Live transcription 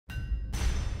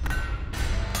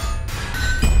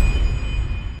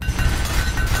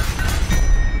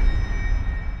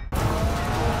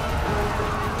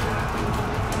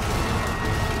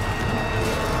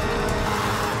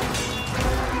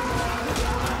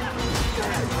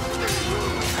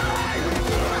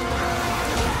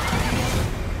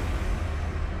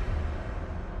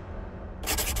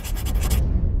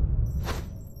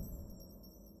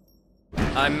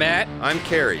I'm Matt. I'm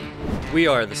Kerry. We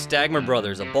are the Stagmer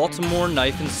brothers of Baltimore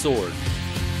Knife and Sword.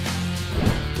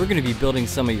 We're going to be building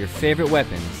some of your favorite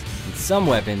weapons, and some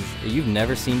weapons that you've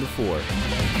never seen before.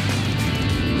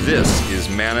 This is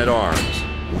Man-at-Arms,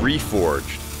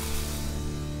 Reforged.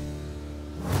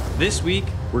 This week,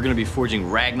 we're going to be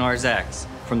forging Ragnar's axe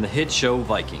from the hit show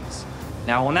Vikings.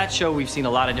 Now, on that show, we've seen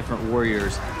a lot of different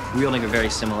warriors wielding a very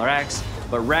similar axe,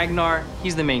 but Ragnar,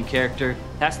 he's the main character.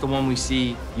 That's the one we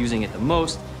see using it the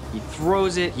most. He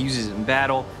throws it, he uses it in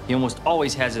battle, he almost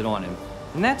always has it on him.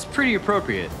 And that's pretty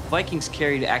appropriate. Vikings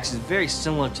carried axes very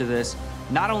similar to this,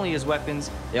 not only as weapons,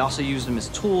 they also used them as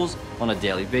tools on a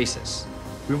daily basis.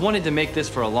 We've wanted to make this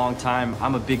for a long time.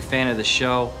 I'm a big fan of the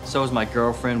show, so is my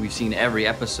girlfriend. We've seen every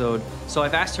episode. So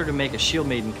I've asked her to make a Shield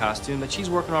Maiden costume that she's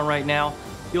working on right now.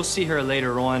 You'll see her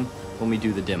later on when we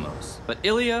do the demos. But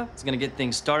Ilya is gonna get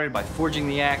things started by forging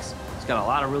the axe. He's got a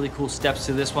lot of really cool steps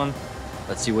to this one.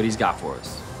 Let's see what he's got for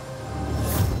us.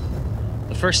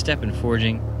 The first step in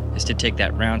forging is to take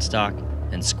that round stock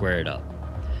and square it up.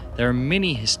 There are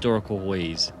many historical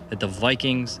ways that the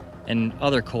Vikings and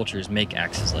other cultures make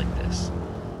axes like this.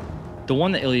 The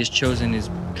one that Ilya's chosen is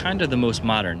kind of the most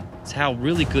modern. It's how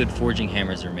really good forging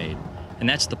hammers are made, and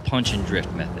that's the punch and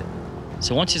drift method.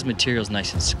 So once his material's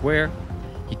nice and square,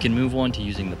 he can move on to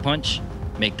using the punch,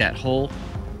 make that hole,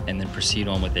 and then proceed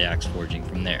on with the axe forging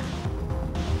from there.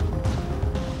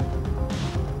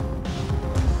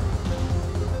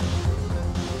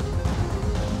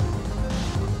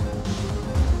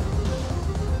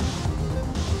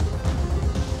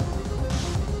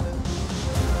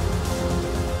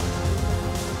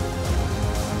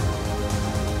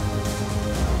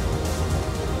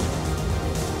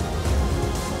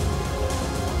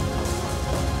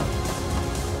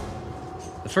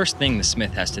 The first thing the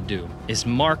smith has to do is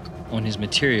mark on his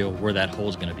material where that hole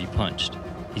is going to be punched.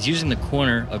 He's using the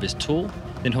corner of his tool,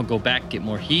 then he'll go back, get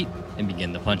more heat, and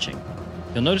begin the punching.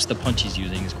 You'll notice the punch he's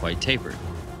using is quite tapered.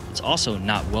 It's also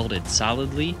not welded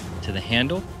solidly to the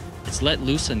handle. It's let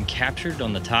loose and captured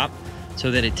on the top so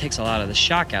that it takes a lot of the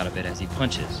shock out of it as he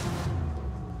punches.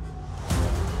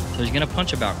 So he's going to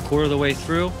punch about a quarter of the way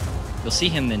through. You'll see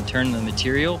him then turn the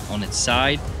material on its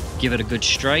side, give it a good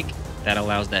strike. That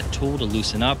allows that tool to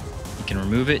loosen up. He can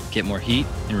remove it, get more heat,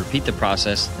 and repeat the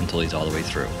process until he's all the way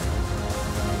through.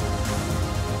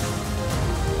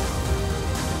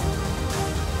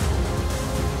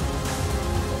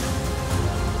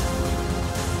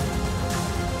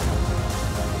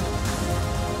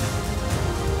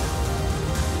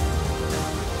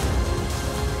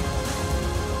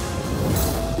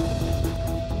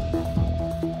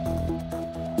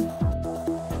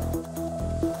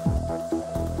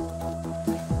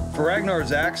 For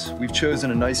Ragnar's axe, we've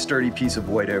chosen a nice sturdy piece of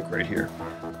white oak right here.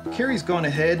 Kerry's gone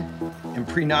ahead and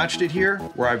pre-notched it here,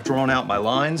 where I've drawn out my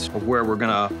lines of where we're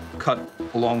gonna cut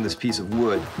along this piece of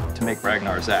wood to make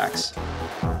Ragnar's axe.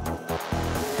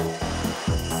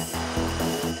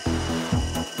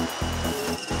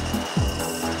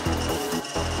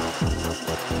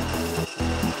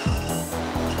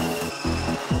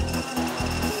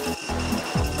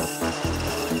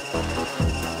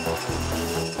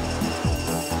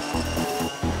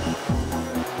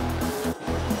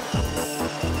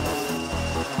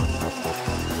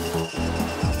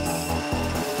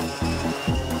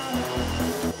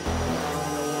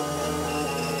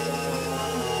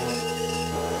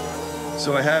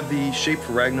 So I have the shape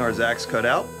for Ragnar's axe cut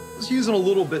out. I was using a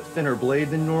little bit thinner blade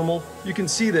than normal. You can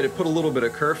see that it put a little bit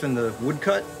of kerf in the wood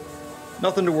cut.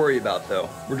 Nothing to worry about though.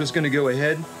 We're just gonna go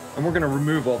ahead and we're gonna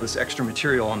remove all this extra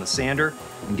material on the sander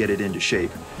and get it into shape.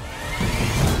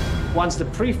 Once the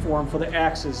preform for the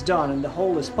axe is done and the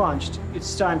hole is punched,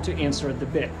 it's time to insert the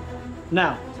bit.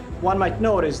 Now, one might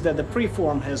notice that the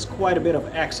preform has quite a bit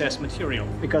of excess material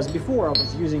because before I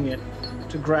was using it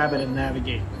to grab it and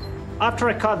navigate. After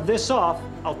I cut this off,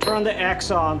 I'll turn the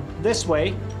axe on this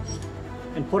way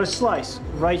and put a slice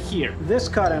right here. This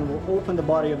cut-in will open the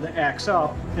body of the axe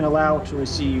up and allow it to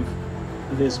receive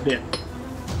this bit.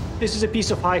 This is a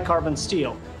piece of high carbon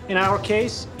steel. In our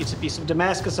case, it's a piece of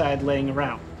Damascusite laying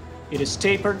around. It is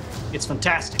tapered, it's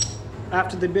fantastic.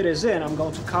 After the bit is in, I'm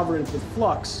going to cover it with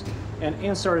flux and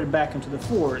insert it back into the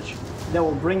forge. That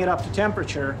will bring it up to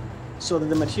temperature so that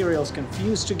the materials can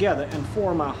fuse together and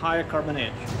form a higher carbon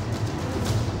edge.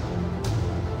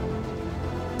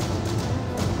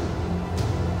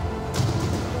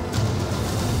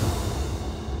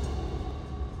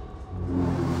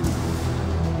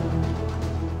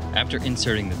 After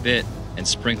inserting the bit and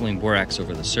sprinkling borax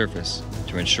over the surface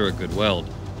to ensure a good weld,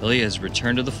 Ilya has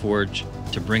returned to the forge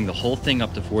to bring the whole thing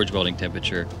up to forge welding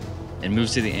temperature and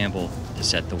moves to the anvil to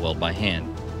set the weld by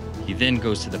hand. He then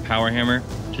goes to the power hammer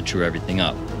to true everything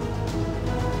up.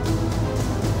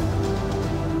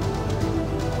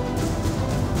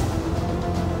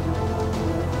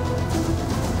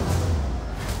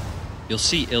 You'll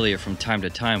see Ilya from time to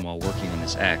time while working on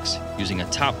this axe, using a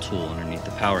top tool underneath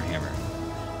the power hammer.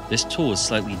 This tool is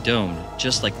slightly domed,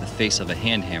 just like the face of a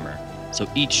hand hammer, so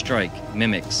each strike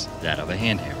mimics that of a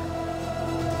hand hammer.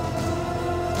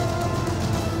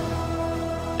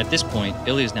 At this point,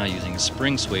 Ilya is now using a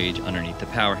spring swage underneath the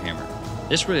power hammer.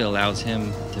 This really allows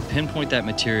him to pinpoint that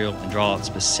material and draw out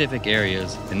specific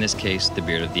areas, in this case, the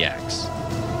beard of the axe.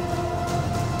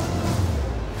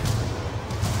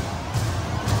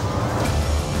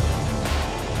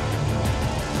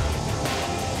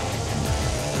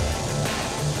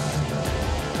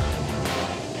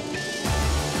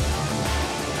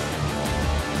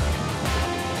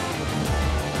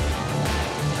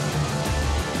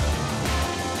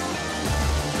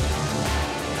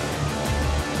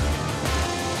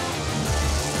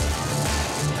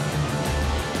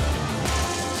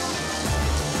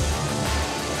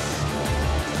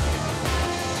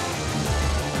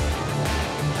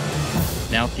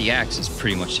 Now that the axe is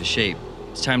pretty much to shape,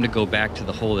 it's time to go back to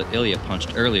the hole that Ilya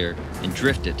punched earlier and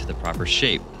drift it to the proper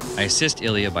shape. I assist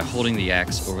Ilya by holding the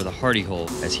axe over the hardy hole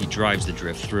as he drives the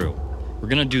drift through. We're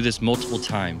going to do this multiple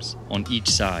times on each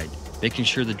side, making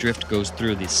sure the drift goes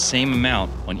through the same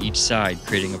amount on each side,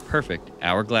 creating a perfect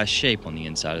hourglass shape on the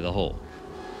inside of the hole.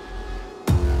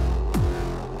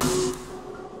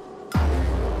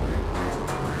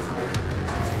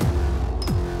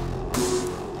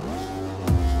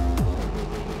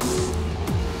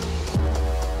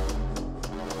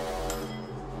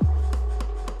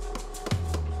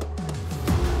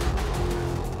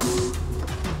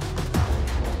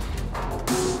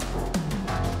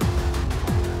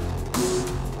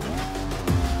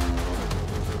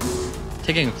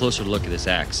 Taking a closer look at this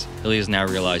axe, Ilya's now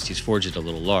realized he's forged it a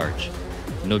little large.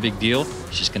 No big deal,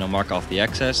 he's just going to mark off the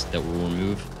excess that we'll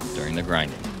remove during the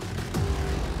grinding.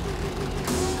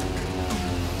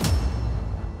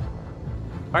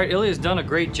 Alright, Ilya's done a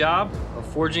great job of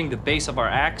forging the base of our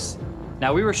axe.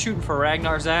 Now we were shooting for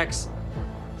Ragnar's axe.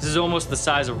 This is almost the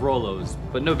size of Rollo's,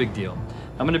 but no big deal.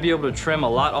 I'm going to be able to trim a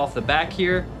lot off the back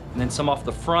here, and then some off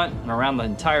the front and around the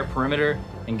entire perimeter,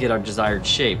 and get our desired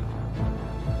shape.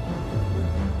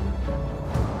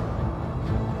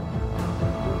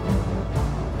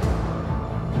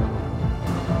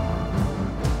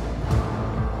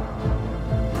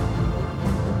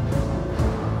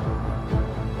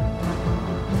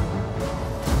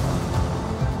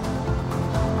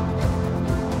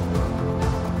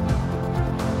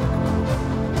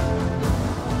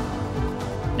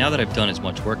 Now that I've done as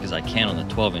much work as I can on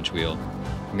the 12-inch wheel,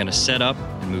 I'm going to set up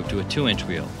and move to a 2-inch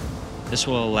wheel. This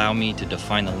will allow me to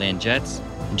define the langettes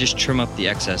and just trim up the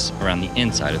excess around the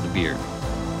inside of the beard.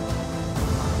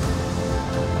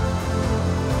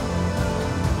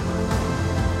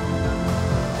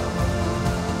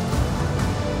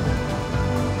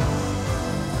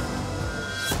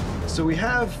 So we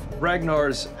have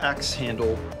Ragnar's axe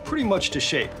handle pretty much to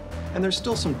shape, and there's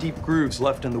still some deep grooves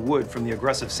left in the wood from the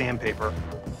aggressive sandpaper.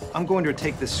 I'm going to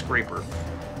take this scraper.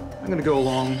 I'm going to go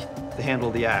along the handle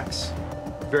of the axe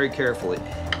very carefully.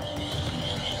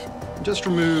 Just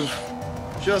remove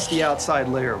just the outside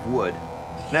layer of wood.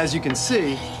 And as you can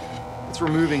see, it's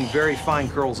removing very fine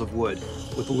curls of wood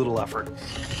with a little effort.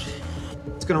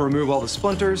 It's going to remove all the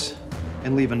splinters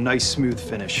and leave a nice smooth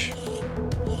finish.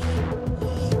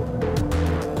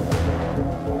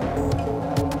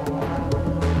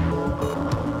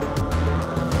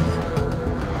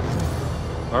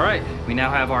 All right, we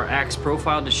now have our axe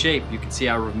profiled to shape. You can see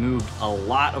I removed a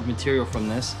lot of material from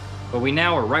this, but we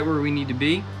now are right where we need to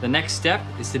be. The next step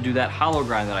is to do that hollow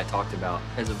grind that I talked about.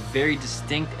 It has a very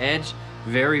distinct edge,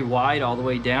 very wide all the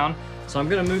way down. So I'm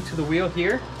gonna move to the wheel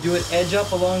here, do an edge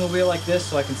up along the wheel like this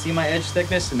so I can see my edge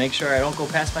thickness and make sure I don't go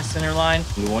past my center line.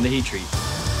 Move on to heat treat.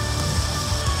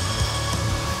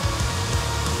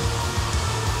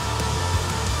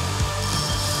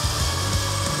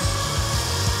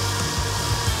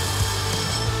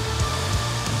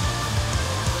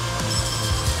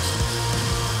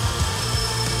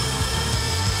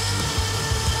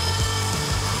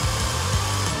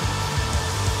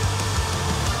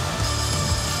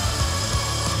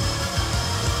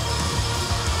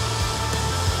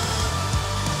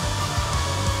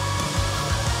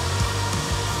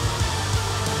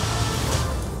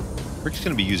 We're just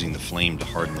going to be using the flame to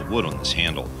harden the wood on this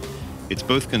handle. It's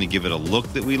both going to give it a look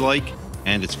that we like,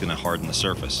 and it's going to harden the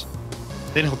surface.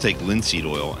 Then he'll take linseed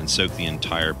oil and soak the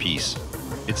entire piece.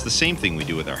 It's the same thing we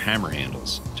do with our hammer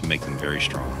handles to make them very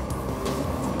strong.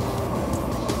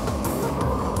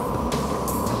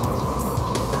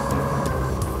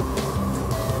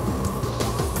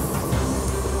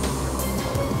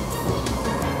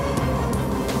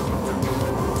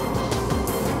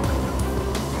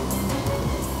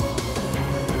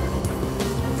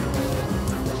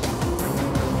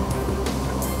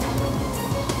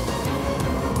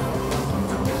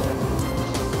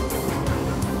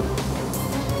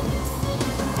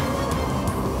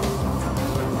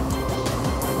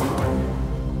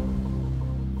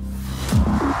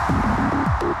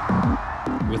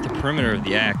 With the perimeter of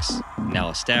the axe now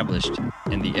established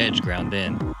and the edge ground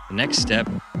in, the next step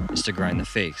is to grind the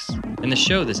face. In the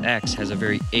show, this axe has a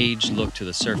very aged look to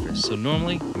the surface, so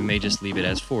normally we may just leave it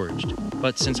as forged.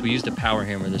 But since we used a power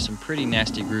hammer, there's some pretty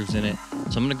nasty grooves in it,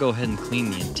 so I'm going to go ahead and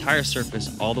clean the entire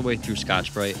surface all the way through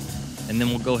Scotch-Brite, and then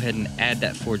we'll go ahead and add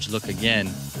that forged look again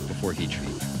before heat treat.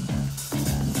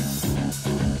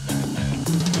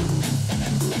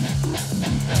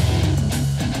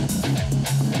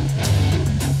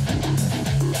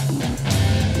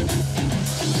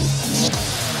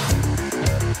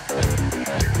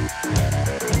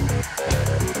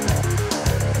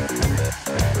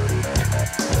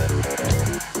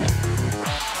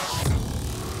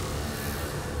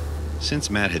 Since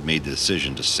Matt had made the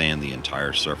decision to sand the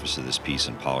entire surface of this piece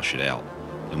and polish it out,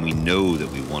 and we know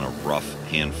that we want a rough,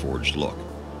 hand-forged look,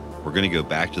 we're going to go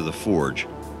back to the forge,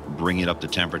 bring it up to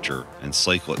temperature, and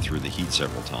cycle it through the heat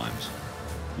several times.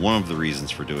 One of the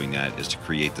reasons for doing that is to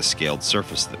create the scaled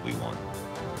surface that we want.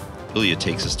 Ilya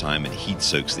takes his time and heat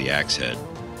soaks the axe head.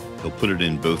 He'll put it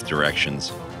in both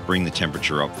directions, bring the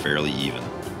temperature up fairly even,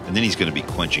 and then he's going to be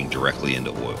quenching directly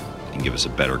into oil and give us a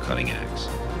better cutting axe.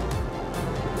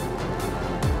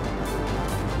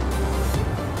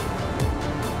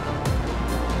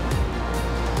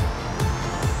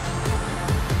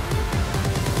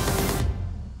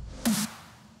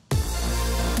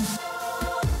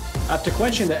 After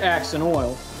quenching the axe in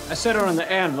oil, I set it on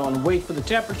the anvil and wait for the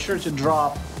temperature to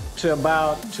drop to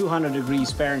about 200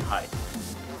 degrees Fahrenheit.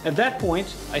 At that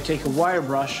point, I take a wire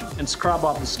brush and scrub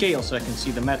off the scale so I can see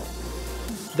the metal.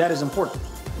 That is important.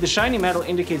 The shiny metal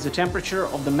indicates the temperature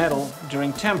of the metal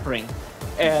during tempering,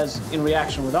 as in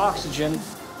reaction with oxygen,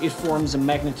 it forms a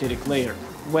magnetic layer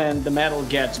when the metal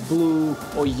gets blue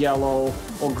or yellow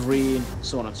or green,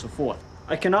 so on and so forth.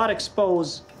 I cannot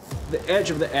expose the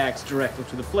edge of the axe directly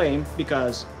to the flame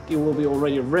because it will be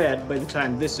already red by the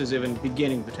time this is even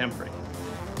beginning the tempering.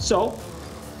 So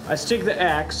I stick the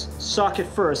axe socket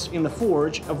first in the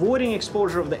forge, avoiding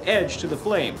exposure of the edge to the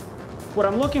flame. What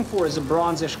I'm looking for is a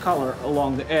bronzish color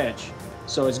along the edge.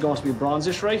 So it's going to be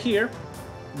bronzish right here,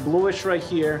 bluish right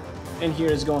here, and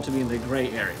here is going to be in the gray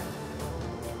area.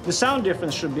 The sound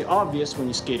difference should be obvious when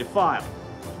you skate a file.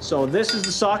 So this is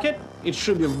the socket. It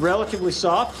should be relatively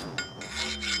soft.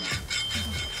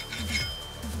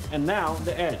 And now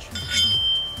the edge.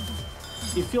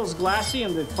 It feels glassy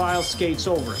and the file skates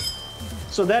over it.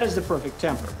 So that is the perfect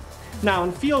temper. Now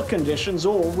in field conditions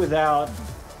or without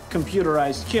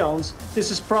computerized kilns,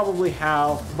 this is probably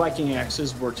how Viking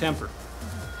axes were tempered.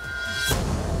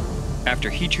 After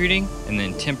heat treating and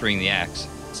then tempering the axe,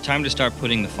 it's time to start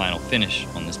putting the final finish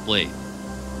on this blade.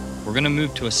 We're going to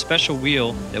move to a special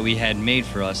wheel that we had made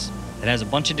for us that has a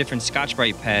bunch of different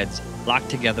Scotch-Brite pads locked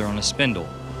together on a spindle.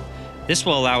 This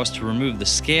will allow us to remove the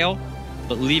scale,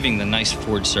 but leaving the nice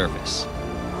forged surface.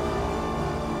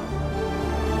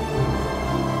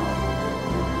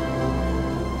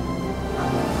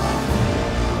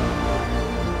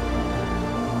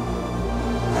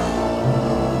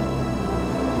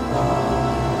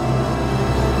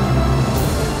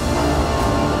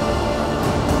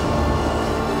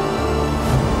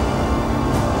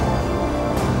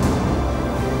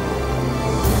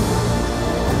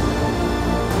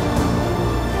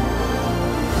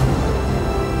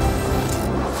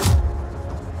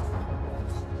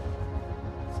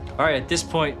 All right, at this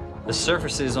point, the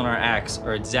surfaces on our axe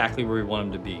are exactly where we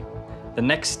want them to be. The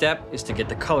next step is to get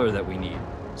the color that we need.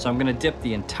 So I'm gonna dip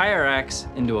the entire axe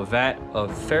into a vat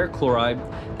of ferric chloride.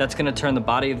 That's gonna turn the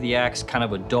body of the axe kind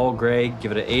of a dull gray,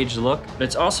 give it an aged look, but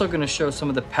it's also gonna show some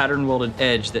of the pattern welded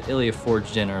edge that Ilya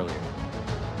forged in earlier.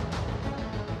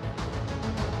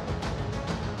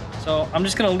 So I'm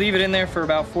just gonna leave it in there for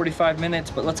about 45 minutes,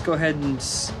 but let's go ahead and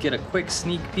get a quick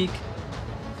sneak peek.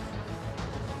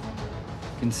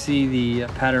 You can see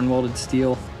the pattern welded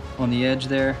steel on the edge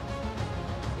there.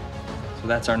 So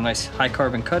that's our nice high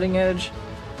carbon cutting edge,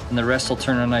 and the rest will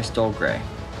turn a nice dull gray.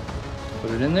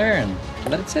 Put it in there and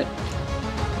let it sit.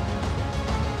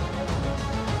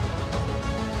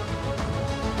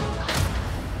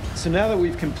 So now that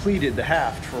we've completed the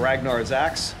haft for Ragnar's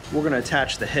axe, we're going to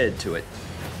attach the head to it.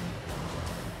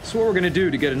 So what we're going to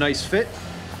do to get a nice fit,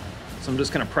 so I'm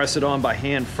just going to press it on by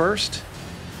hand first.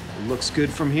 It looks good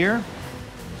from here.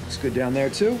 Looks good down there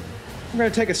too. I'm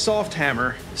going to take a soft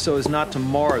hammer so as not to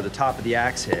mar the top of the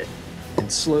axe head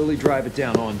and slowly drive it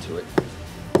down onto it.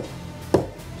 I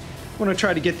want to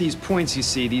try to get these points you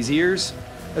see, these ears,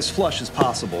 as flush as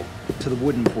possible to the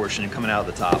wooden portion coming out of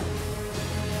the top.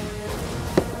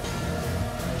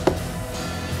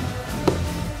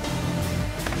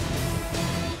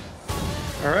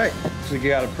 All right, so we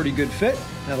got a pretty good fit.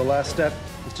 Now the last step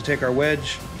is to take our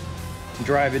wedge and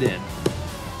drive it in.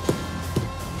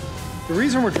 The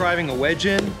reason we're driving a wedge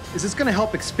in is it's going to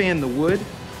help expand the wood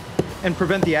and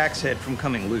prevent the axe head from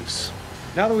coming loose.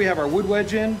 Now that we have our wood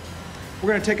wedge in, we're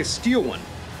going to take a steel one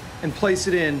and place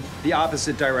it in the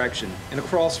opposite direction in a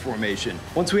cross formation.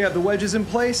 Once we have the wedges in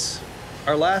place,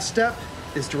 our last step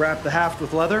is to wrap the haft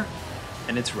with leather,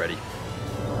 and it's ready.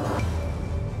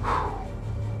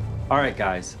 All right,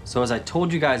 guys, so as I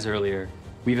told you guys earlier,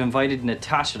 we've invited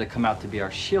Natasha to come out to be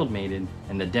our shield maiden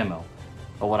in the demo.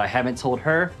 But what I haven't told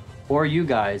her or you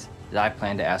guys is I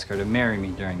plan to ask her to marry me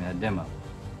during that demo.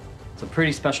 It's a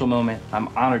pretty special moment. I'm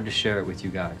honored to share it with you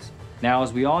guys. Now,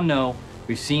 as we all know,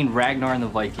 we've seen Ragnar and the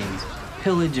Vikings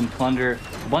pillage and plunder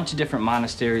a bunch of different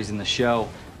monasteries in the show.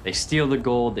 They steal the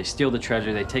gold, they steal the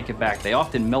treasure, they take it back. They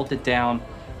often melt it down,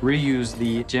 reuse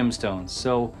the gemstones.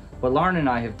 So what Lauren and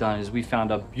I have done is we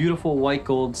found a beautiful white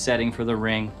gold setting for the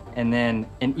ring and then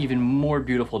an even more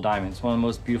beautiful diamond. It's one of the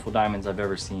most beautiful diamonds I've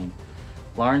ever seen.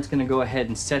 Lauren's gonna go ahead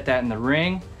and set that in the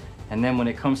ring, and then when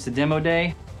it comes to demo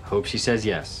day, I hope she says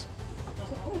yes.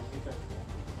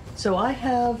 So I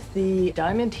have the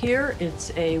diamond here.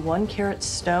 It's a 1 carat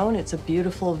stone. It's a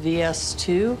beautiful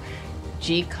VS2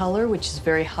 G color, which is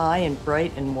very high and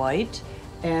bright and white.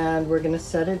 And we're gonna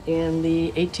set it in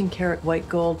the 18 karat white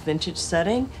gold vintage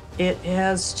setting. It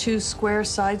has 2 square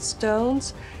side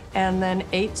stones and then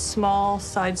 8 small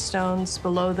side stones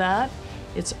below that.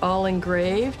 It's all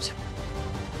engraved.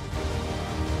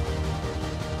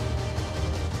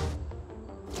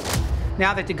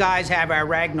 Now that the guys have our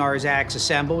Ragnar's axe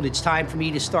assembled, it's time for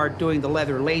me to start doing the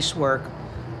leather lace work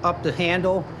up the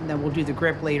handle, and then we'll do the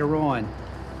grip later on.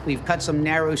 We've cut some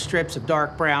narrow strips of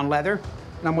dark brown leather,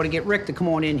 and I'm going to get Rick to come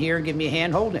on in here and give me a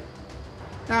hand holding it.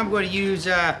 Now I'm going to use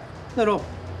a little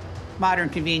modern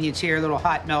convenience here, a little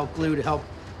hot melt glue to help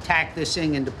tack this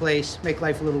thing into place, make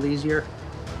life a little easier.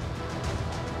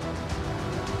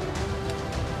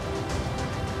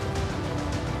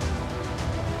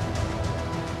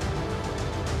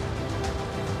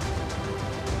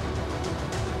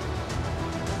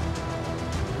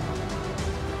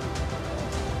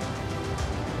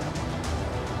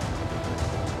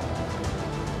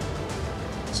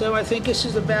 So I think this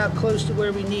is about close to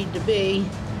where we need to be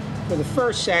for the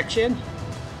first section.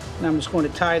 And I'm just going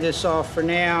to tie this off for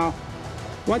now.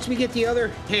 Once we get the other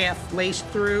half laced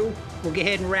through, we'll go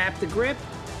ahead and wrap the grip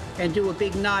and do a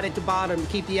big knot at the bottom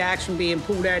to keep the axe from being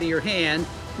pulled out of your hand.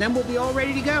 Then we'll be all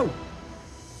ready to go.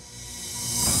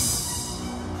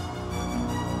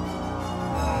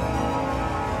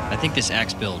 I think this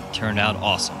axe build turned out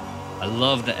awesome. I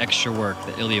love the extra work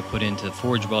that Ilya put into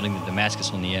forge welding the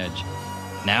Damascus on the edge.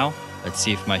 Now, let's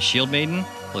see if my shield maiden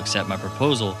will accept my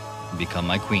proposal and become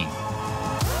my queen.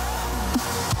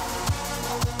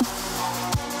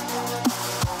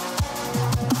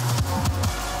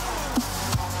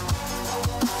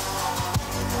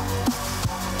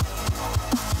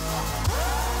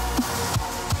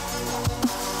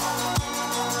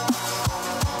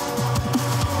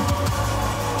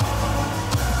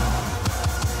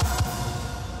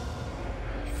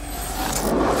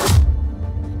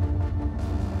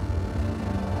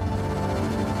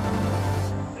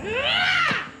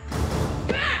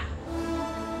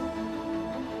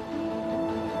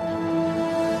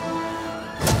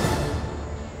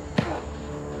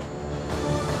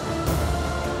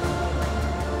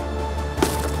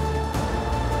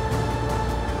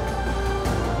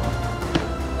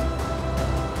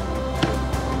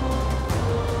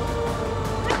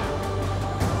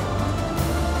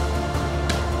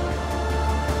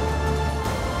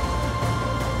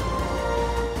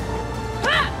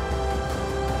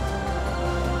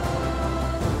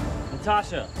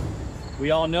 Natasha, we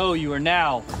all know you are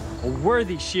now a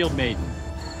worthy shield maiden.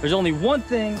 There's only one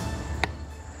thing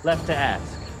left to ask,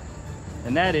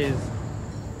 and that is...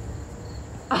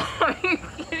 Are you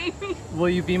kidding me? Will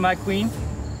you be my queen?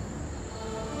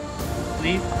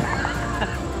 Please?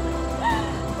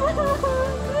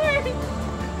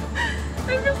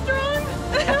 I feel strong.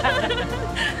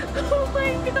 Oh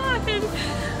my god.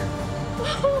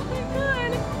 Oh my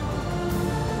god.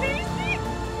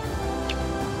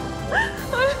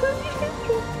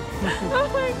 Oh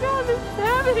my god, this is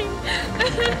happening.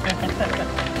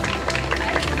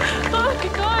 Oh my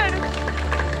god.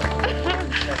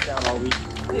 That's down all week.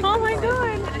 Oh my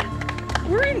god.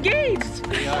 We're engaged.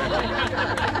 We are.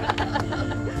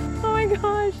 Oh my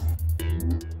gosh.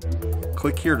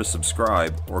 Click here to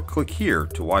subscribe or click here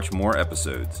to watch more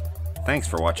episodes. Thanks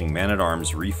for watching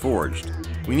Man-at-Arms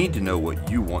Reforged. We need to know what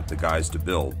you want the guys to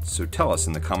build, so tell us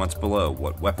in the comments below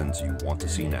what weapons you want to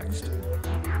see next.